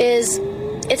 is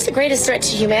it's the greatest threat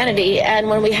to humanity. And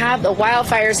when we have the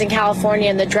wildfires in California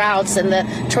and the droughts and the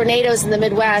tornadoes in the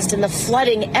Midwest and the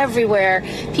flooding everywhere,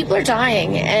 people are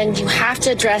dying. And you have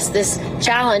to address this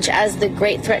challenge as the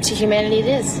great threat to humanity it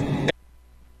is.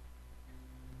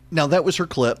 Now, that was her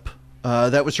clip.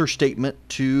 That was her statement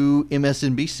to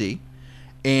MSNBC.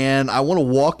 And I want to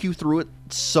walk you through it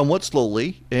somewhat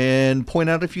slowly and point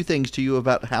out a few things to you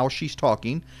about how she's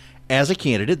talking as a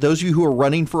candidate. Those of you who are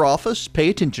running for office, pay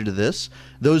attention to this.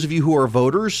 Those of you who are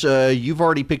voters, you've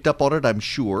already picked up on it, I'm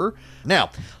sure.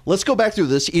 Now, let's go back through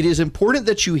this. It is important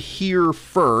that you hear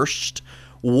first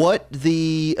what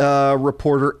the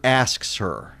reporter asks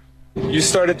her. You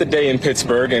started the day in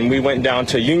Pittsburgh, and we went down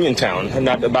to Uniontown,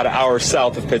 not about an hour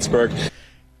south of Pittsburgh.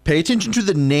 Pay attention to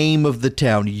the name of the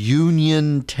town,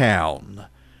 Uniontown.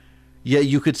 Yeah,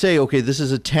 you could say, okay, this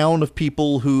is a town of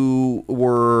people who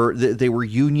were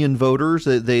Union voters.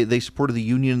 They supported the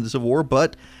Union in the Civil War.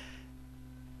 But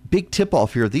big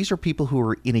tip-off here, these are people who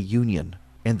are in a union,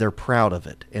 and they're proud of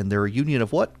it. And they're a union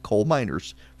of what? Coal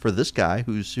miners. For this guy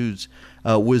who's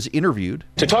was interviewed.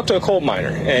 To talk to a coal miner,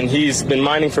 and he's been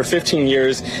mining for 15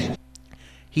 years.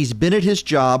 He's been at his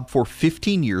job for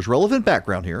 15 years. Relevant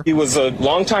background here. He was a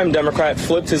longtime Democrat,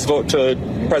 flipped his vote to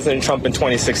President Trump in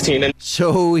 2016. And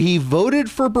so he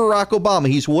voted for Barack Obama.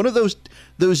 He's one of those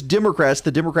Democrats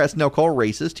the Democrats now call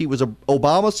racist. He was an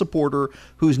Obama supporter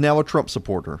who's now a Trump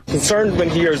supporter. Concerned when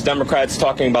he hears Democrats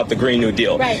talking about the Green New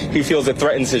Deal. Right. He feels it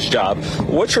threatens his job.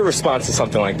 What's your response to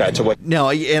something like that? To what? Now,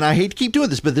 and I hate to keep doing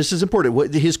this, but this is important.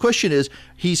 What his question is,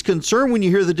 he's concerned when you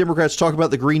hear the Democrats talk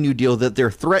about the Green New Deal that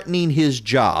they're threatening his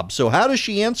job. So how does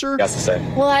she answer? He has to say.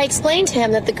 Well, I explained to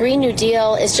him that the Green New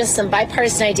Deal is just some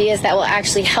bipartisan ideas that will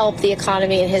actually help the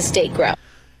economy in his state grow.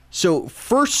 So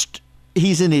first,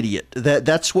 he's an idiot.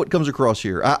 That's what comes across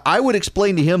here. I would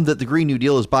explain to him that the Green New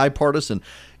Deal is bipartisan.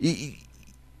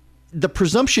 The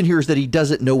presumption here is that he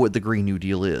doesn't know what the Green New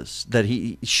Deal is, that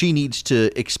she needs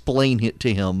to explain it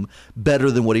to him better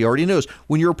than what he already knows.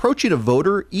 When you're approaching a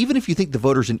voter, even if you think the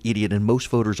voter's an idiot, and most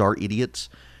voters are idiots,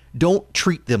 don't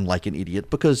treat them like an idiot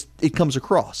because it comes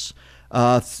across.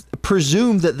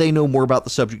 Presume that they know more about the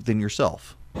subject than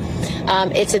yourself.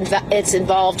 It's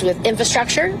involved with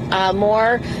infrastructure,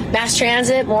 more mass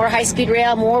transit, more high-speed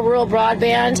rail, more rural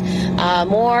broadband,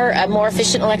 more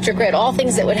efficient electric grid, all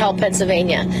things that would help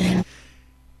Pennsylvania.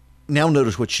 Now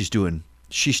notice what she's doing.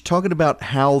 She's talking about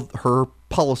how her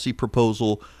policy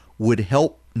proposal would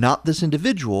help not this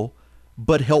individual,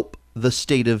 but help the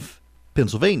state of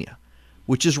Pennsylvania,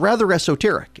 which is rather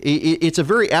esoteric. It's a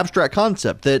very abstract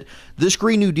concept that this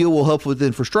Green New Deal will help with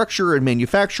infrastructure and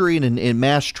manufacturing and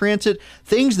mass transit,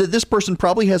 things that this person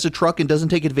probably has a truck and doesn't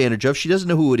take advantage of. She doesn't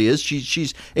know who it is.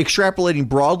 She's extrapolating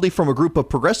broadly from a group of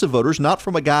progressive voters, not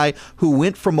from a guy who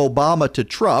went from Obama to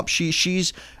Trump.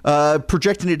 She's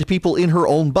projecting it to people in her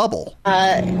own bubble.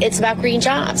 It's about green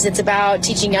jobs. It's about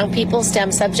teaching young people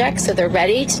STEM subjects so they're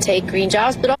ready to take green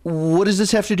jobs. But what does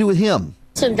this have to do with him?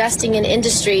 Also investing in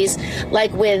industries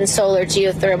like wind, solar,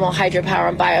 geothermal, hydropower,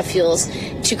 and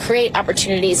biofuels to create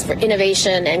opportunities for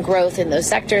innovation and growth in those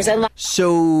sectors. And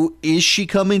so is she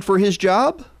coming for his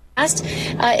job?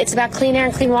 It's about clean air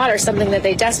and clean water, something that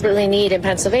they desperately need in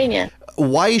Pennsylvania.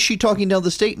 Why is she talking down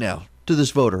the state now to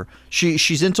this voter?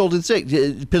 She's insulted the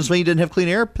state. Pennsylvania doesn't have clean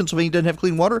air. Pennsylvania doesn't have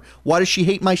clean water. Why does she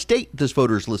hate my state? This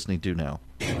voter is listening to now.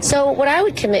 So what I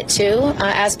would commit to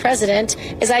as president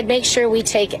is I'd make sure we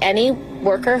take any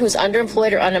worker who's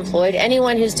underemployed or unemployed,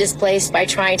 anyone who's displaced by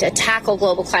trying to tackle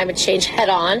global climate change head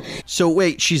on. So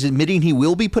wait, she's admitting he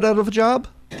will be put out of a job?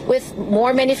 With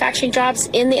more manufacturing jobs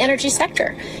in the energy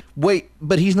sector. Wait,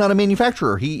 but he's not a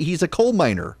manufacturer. He's a coal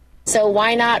miner. So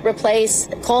why not replace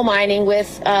coal mining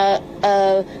with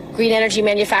green energy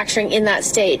manufacturing in that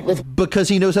state? Because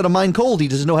he knows how to mine coal. He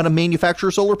doesn't know how to manufacture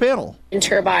a solar panel. And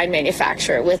turbine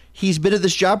manufacturer. He's been at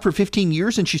this job for 15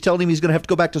 years, and she's telling him he's going to have to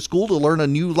go back to school to learn a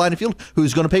new line of field.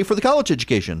 Who's going to pay for the college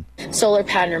education? Solar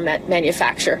panel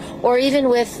manufacturer. Or even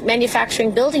with manufacturing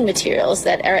building materials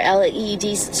that are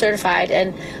LEED certified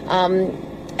and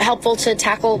helpful to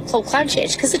tackle climate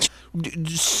change.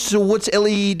 So what's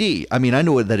LED? I mean, I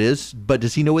know what that is, but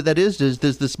does he know what that is? Does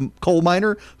this coal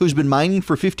miner who's been mining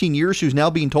for 15 years, who's now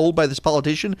being told by this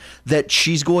politician that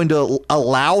she's going to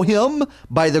allow him,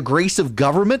 by the grace of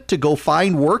government, to go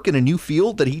find work in a new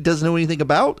field that he doesn't know anything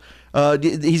about?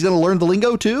 He's going to learn the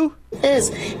lingo too?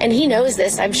 And he knows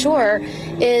this, I'm sure,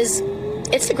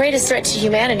 it's the greatest threat to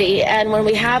humanity. And when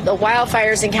we have the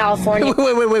wildfires in California...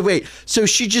 Wait. So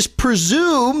she just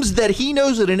presumes that he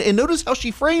knows it. And notice how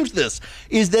she frames this,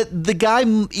 is that the guy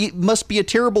must be a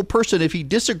terrible person if he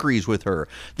disagrees with her.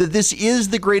 That this is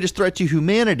the greatest threat to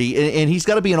humanity, and he's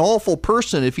got to be an awful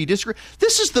person if he disagrees.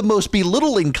 This is the most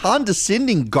belittling,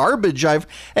 condescending garbage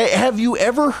have you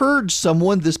ever heard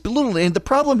someone this belittling? And the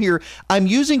problem here, I'm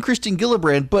using Kristen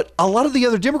Gillibrand, but a lot of the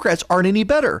other Democrats aren't any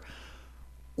better.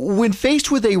 When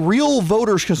faced with a real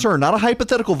voter's concern, not a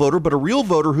hypothetical voter, but a real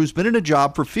voter who's been in a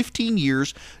job for 15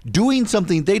 years doing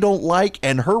something they don't like,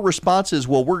 and her response is,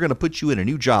 well, we're going to put you in a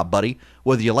new job, buddy,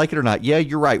 whether you like it or not. Yeah,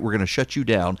 you're right. We're going to shut you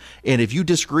down. And if you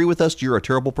disagree with us, you're a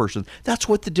terrible person. That's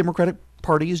what the Democratic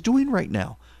Party is doing right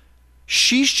now.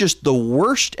 She's just the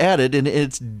worst at it, and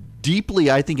it's deeply,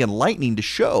 I think, enlightening to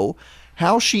show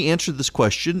how she answered this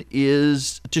question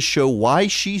is to show why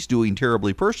she's doing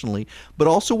terribly personally, but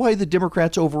also why the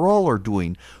Democrats overall are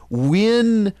doing.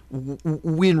 When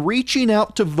reaching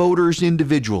out to voters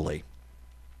individually,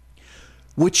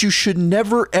 what you should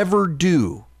never, ever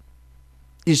do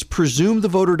is presume the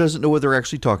voter doesn't know what they're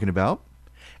actually talking about.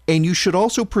 And you should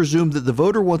also presume that the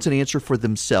voter wants an answer for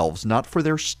themselves, not for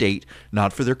their state,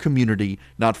 not for their community,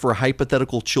 not for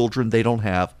hypothetical children they don't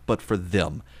have, but for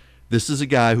them. This is a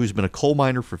guy who's been a coal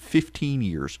miner for 15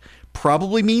 years.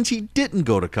 Probably means he didn't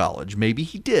go to college. Maybe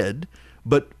he did,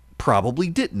 but probably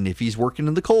didn't if he's working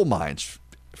in the coal mines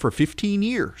for 15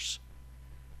 years.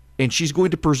 And she's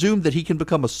going to presume that he can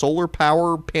become a solar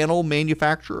power panel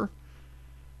manufacturer?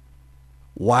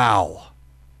 Wow.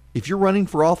 If you're running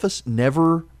for office,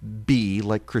 never be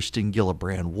like Kristen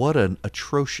Gillibrand. What an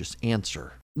atrocious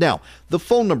answer. Now, the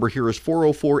phone number here is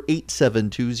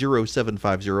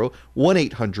 404-872-0750,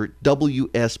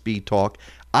 1-800-WSB-TALK.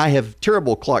 I have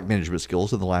terrible clock management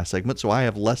skills in the last segment, so I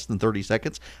have less than 30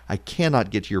 seconds. I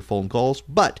cannot get to your phone calls,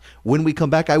 but when we come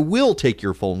back, I will take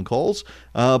your phone calls,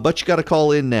 but you got to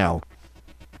call in now.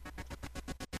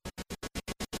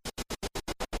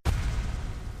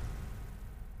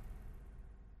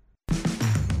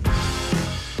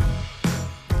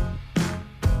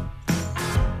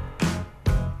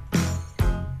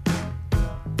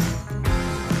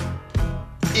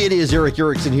 It is Eric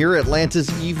Erickson here, Atlanta's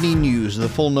Evening News. The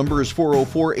phone number is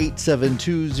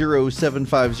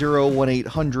 404-872-0750,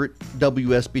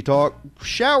 1-800-WSB-TALK.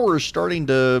 Showers starting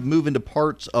to move into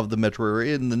parts of the metro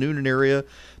area. In the Noonan area,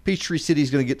 Peachtree City is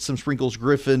going to get some sprinkles,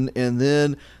 Griffin, and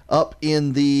then up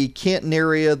in the Canton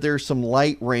area, there's some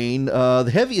light rain. The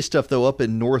heaviest stuff, though, up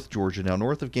in North Georgia now,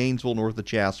 north of Gainesville, north of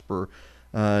Jasper,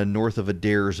 north of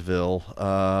Adairsville.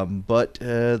 But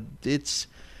it's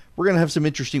we're going to have some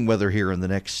interesting weather here in the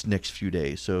next few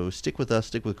days. So stick with us,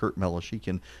 stick with Kurt Mellish. He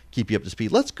can keep you up to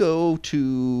speed. Let's go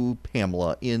to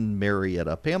Pamela in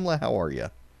Marietta. Pamela, how are you?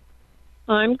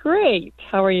 I'm great.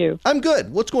 How are you? I'm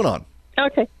good. What's going on?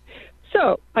 Okay.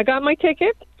 So I got my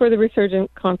ticket for the Resurgent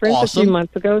Conference a few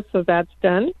months ago, so that's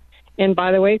done. And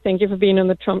by the way, thank you for being on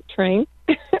the Trump train.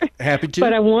 Happy to.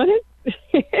 But I wanted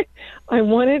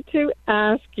to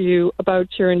ask you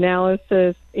about your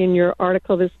analysis in your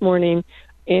article this morning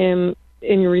in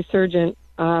your Resurgent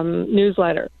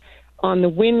newsletter on the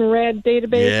WinRed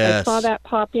database. Yes. I saw that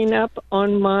popping up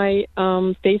on my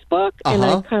Facebook, and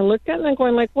I kind of looked at it and I'm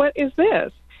going like, what is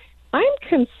this? I'm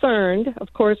concerned,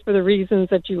 of course, for the reasons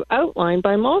that you outlined, but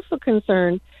I'm also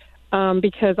concerned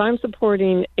because I'm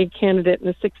supporting a candidate in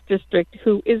the 6th District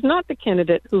who is not the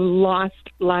candidate who lost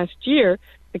last year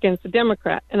against the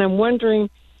Democrat. And I'm wondering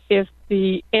if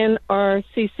the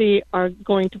NRCC are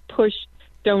going to push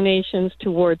donations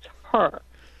towards her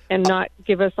and not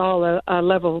give us all a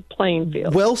level playing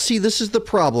field. Well, see, this is the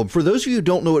problem. For those of you who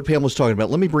don't know what Pamela's talking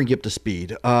about, let me bring you up to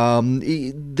speed.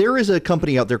 There is a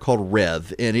company out there called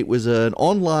Rev, and it was an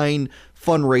online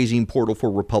fundraising portal for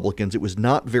Republicans. It was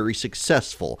not very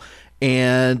successful.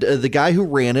 And the guy who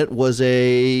ran it was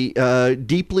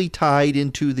deeply tied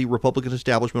into the Republican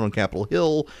establishment on Capitol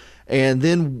Hill, and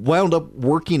then wound up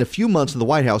working a few months in the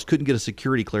White House, couldn't get a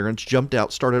security clearance, jumped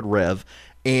out, started Rev,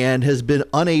 and has been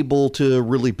unable to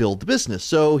really build the business.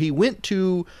 So he went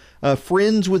to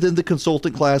friends within the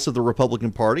consultant class of the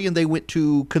Republican Party, and they went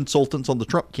to consultants on the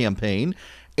Trump campaign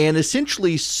and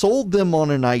essentially sold them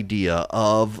on an idea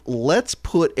of, let's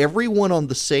put everyone on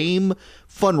the same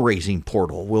fundraising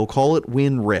portal. We'll call it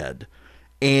WinRed.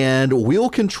 And we'll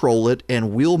control it,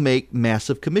 and we'll make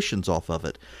massive commissions off of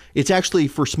it. It's actually,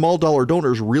 for small dollar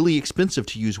donors, really expensive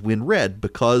to use WinRed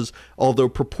because although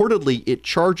purportedly it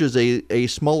charges a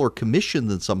smaller commission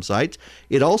than some sites,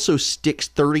 it also sticks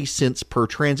 30 cents per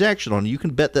transaction on it. You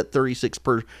can bet that 30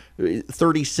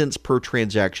 cents per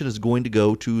transaction is going to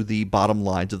go to the bottom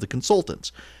lines of the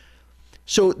consultants.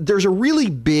 So there's a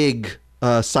really big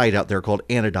site out there called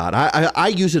Antidote. I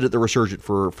use it at the Resurgent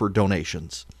for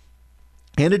donations.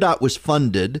 Antidote was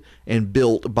funded and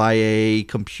built by a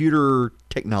computer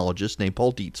technologist named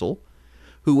Paul Dietzel,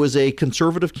 who was a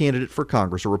conservative candidate for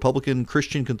Congress, a Republican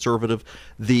Christian conservative.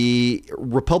 The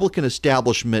Republican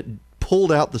establishment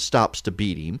pulled out the stops to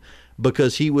beat him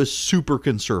because he was super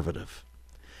conservative.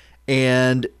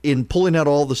 And in pulling out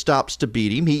all the stops to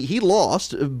beat him, he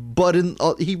lost, but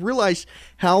he realized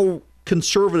how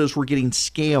conservatives were getting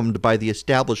scammed by the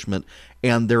establishment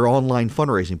and their online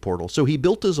fundraising portal. So he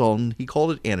built his own, he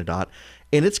called it Antidote,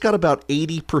 and it's got about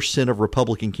 80% of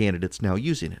Republican candidates now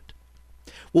using it.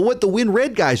 Well, what the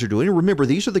WinRed guys are doing, and remember,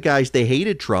 these are the guys, they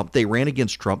hated Trump, they ran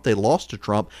against Trump, they lost to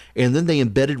Trump, and then they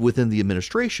embedded within the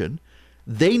administration.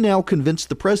 They now convinced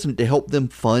the president to help them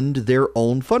fund their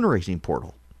own fundraising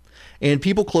portal. And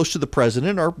people close to the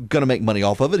president are going to make money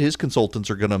off of it. His consultants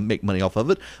are going to make money off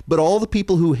of it. But all the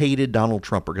people who hated Donald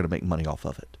Trump are going to make money off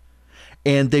of it.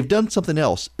 And they've done something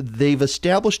else. They've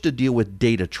established a deal with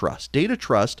Data Trust. Data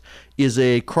Trust is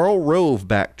a Karl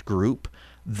Rove-backed group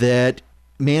that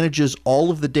manages all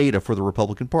of the data for the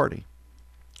Republican Party.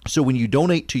 So when you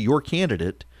donate to your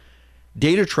candidate,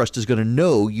 Data Trust is going to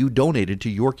know you donated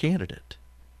to your candidate.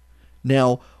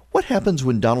 Now, what happens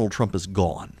when Donald Trump is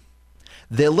gone?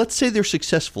 Let's say they're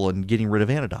successful in getting rid of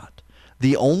Antidote.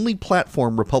 The only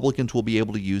platform Republicans will be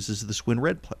able to use is this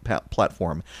WinRed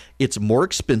platform. It's more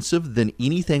expensive than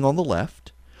anything on the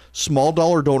left. Small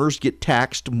dollar donors get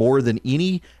taxed more than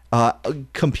any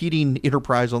competing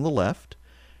enterprise on the left.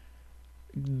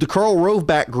 The Karl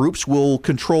Rove-backed groups will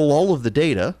control all of the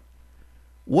data.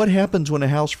 What happens when a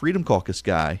House Freedom Caucus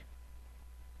guy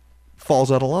falls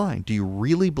out of line? Do you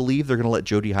really believe they're going to let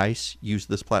Jody Heiss use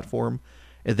this platform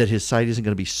and that his site isn't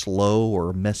going to be slow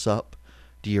or mess up?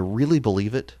 Do you really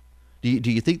believe it? Do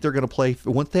you think they're going to play,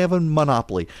 once they have a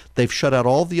monopoly, they've shut out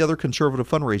all the other conservative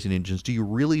fundraising engines, do you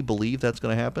really believe that's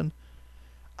going to happen?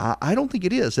 I don't think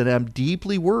it is, and I'm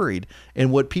deeply worried.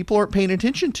 And what people aren't paying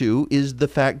attention to is the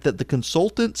fact that the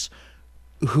consultants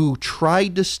who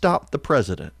tried to stop the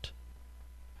president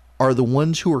are the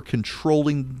ones who are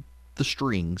controlling the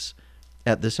strings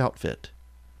at this outfit.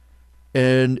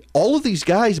 And all of these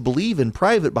guys believe in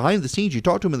private, behind the scenes. You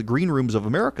talk to them in the green rooms of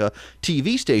America,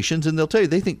 TV stations, and they'll tell you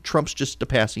they think Trump's just a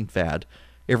passing fad.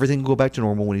 Everything will go back to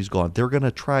normal when he's gone. They're going to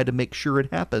try to make sure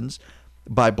it happens,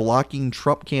 by blocking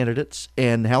Trump candidates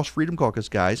and House Freedom Caucus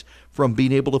guys from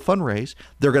being able to fundraise.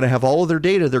 They're going to have all of their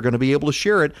data. They're going to be able to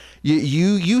share it.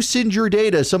 You send your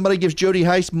data. Somebody gives Jody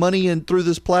Heiss money and through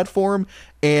this platform,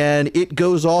 and it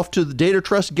goes off to the data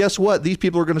trust. Guess what? These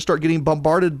people are going to start getting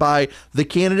bombarded by the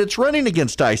candidates running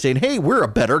against Heiss saying, hey, we're a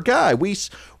better guy.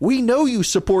 We know you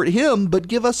support him, but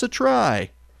give us a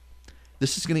try.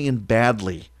 This is going to end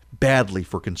badly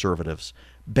for conservatives.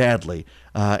 Badly.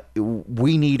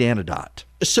 We need Antidote.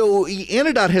 So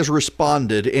Antidote has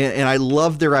responded, and I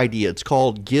love their idea. It's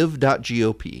called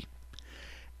give.gop.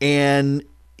 And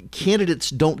candidates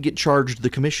don't get charged the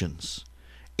commissions.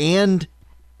 And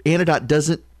Antidote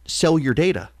doesn't sell your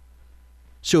data.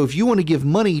 So if you want to give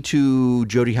money to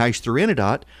Jody Heiss through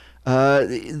Antidote,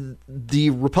 the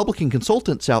Republican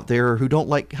consultants out there who don't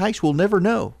like Heiss will never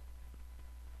know.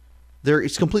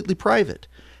 It's completely private.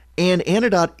 And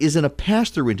Antidote isn't a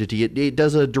pass-through entity. It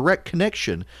does a direct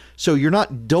connection. So you're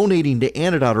not donating to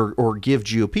Antidote or Give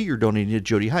GOP. You're donating to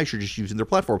Jody Heiss. You're just using their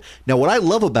platform. Now, what I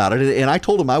love about it, and I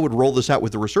told him I would roll this out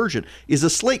with the Resurgent, is a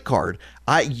slate card.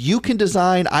 You can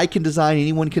design, I can design,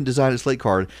 anyone can design a slate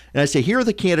card. And I say, here are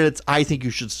the candidates I think you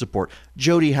should support.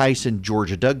 Jody Heiss in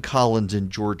Georgia, Doug Collins in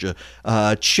Georgia,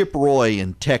 Chip Roy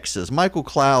in Texas, Michael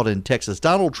Cloud in Texas,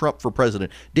 Donald Trump for president,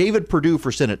 David Perdue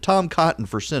for Senate, Tom Cotton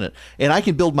for Senate. And I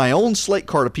can build my own slate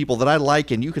card of people that I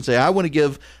like, and you can say, I want to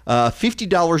give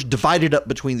 $50 divided up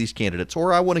between these candidates,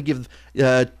 or I want to give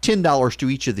 $10 to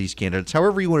each of these candidates,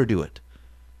 however you want to do it.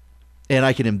 And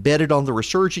I can embed it on the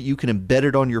Resurgent. You can embed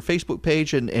it on your Facebook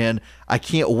page, and I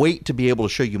can't wait to be able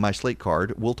to show you my slate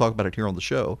card. We'll talk about it here on the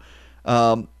show.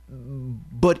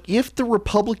 But if the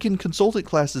Republican consultant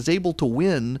class is able to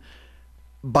win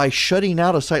by shutting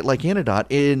out a site like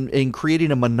Antidote and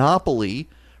creating a monopoly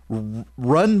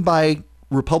run by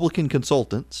Republican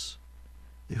consultants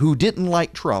who didn't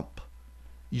like Trump,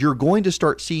 you're going to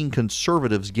start seeing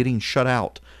conservatives getting shut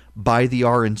out by the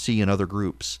RNC and other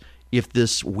groups if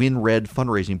this Win Red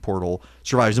fundraising portal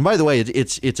survives. And by the way,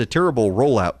 it's a terrible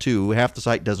rollout too. Half the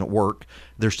site doesn't work.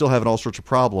 They're still having all sorts of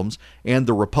problems. And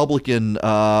the Republican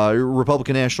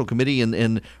National Committee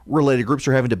and related groups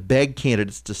are having to beg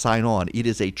candidates to sign on. It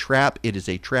is a trap. It is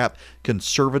a trap.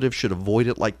 Conservatives should avoid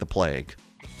it like the plague.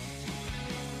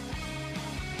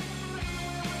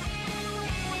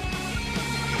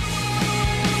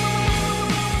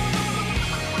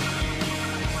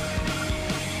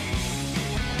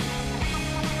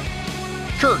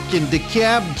 Kirk in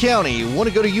DeKalb County. Want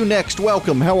to go to you next.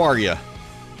 Welcome. How are you?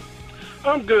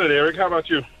 I'm good, Eric. How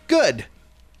about you? Good.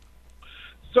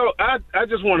 So I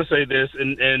just want to say this,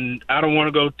 and I don't want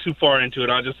to go too far into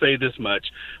it. I'll just say this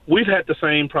much. We've had the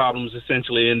same problems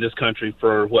essentially in this country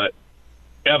for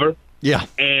ever? Yeah.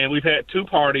 And we've had two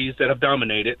parties that have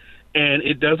dominated, and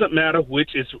it doesn't matter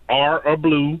which is R or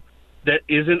blue that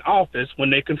is in office. When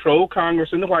they control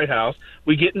Congress and the White House,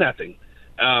 we get nothing.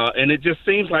 And it just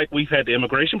seems like we've had the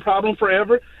immigration problem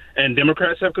forever, and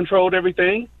Democrats have controlled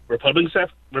everything. Republicans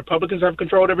have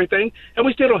controlled everything, and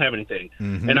we still don't have anything.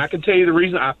 Mm-hmm. And I can tell you the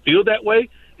reason I feel that way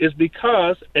is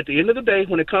because at the end of the day,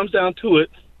 when it comes down to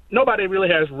it, nobody really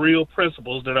has real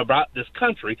principles that are about this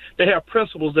country. They have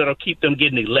principles that'll keep them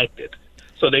getting elected.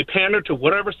 So they pander to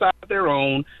whatever side they're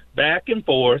on, back and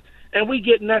forth, and we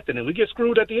get nothing, and we get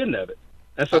screwed at the end of it.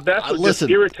 And so that's what just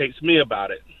irritates me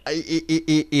about it.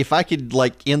 If I could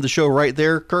end the show right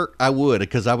there, Kirk, I would,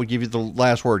 because I would give you the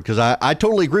last word, because I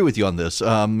totally agree with you on this.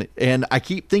 And I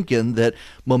keep thinking that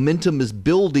momentum is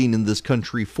building in this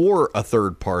country for a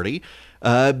third party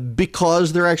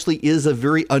because there actually is a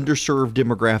very underserved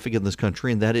demographic in this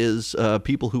country, and that is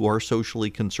people who are socially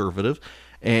conservative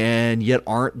and yet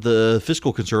aren't the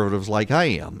fiscal conservatives like I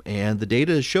am. And the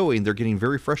data is showing they're getting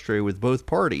very frustrated with both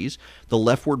parties. The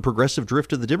leftward progressive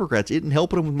drift of the Democrats isn't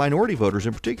helping them with minority voters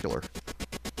in particular.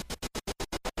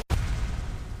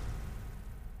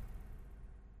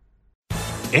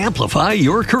 Amplify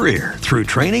your career through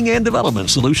training and development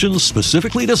solutions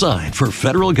specifically designed for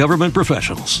federal government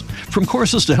professionals. From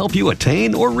courses to help you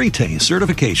attain or retain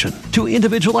certification, to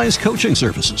individualized coaching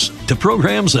services, to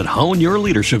programs that hone your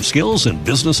leadership skills and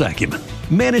business acumen,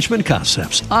 Management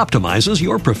Concepts optimizes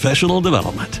your professional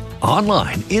development.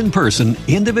 Online, in person,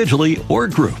 individually, or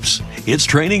groups, it's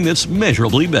training that's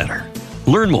measurably better.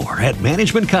 Learn more at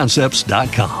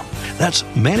managementconcepts.com. That's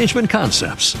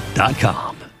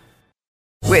managementconcepts.com.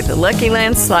 With the Lucky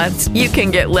Land Slots, you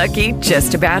can get lucky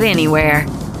just about anywhere.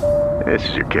 This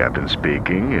is your captain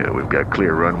speaking. We've got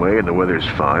clear runway and the weather's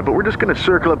fine, but we're just going to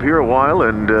circle up here a while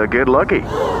and get lucky.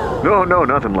 No,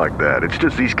 nothing like that. It's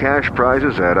just these cash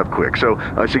prizes add up quick. So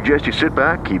I suggest you sit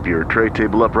back, keep your tray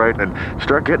table upright, and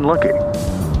start getting lucky.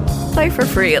 Play for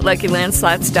free at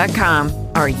LuckyLandSlots.com.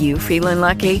 Are you feeling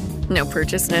lucky? No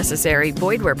purchase necessary.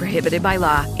 Void where prohibited by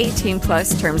law.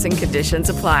 18+ terms and conditions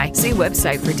apply. See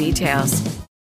website for details.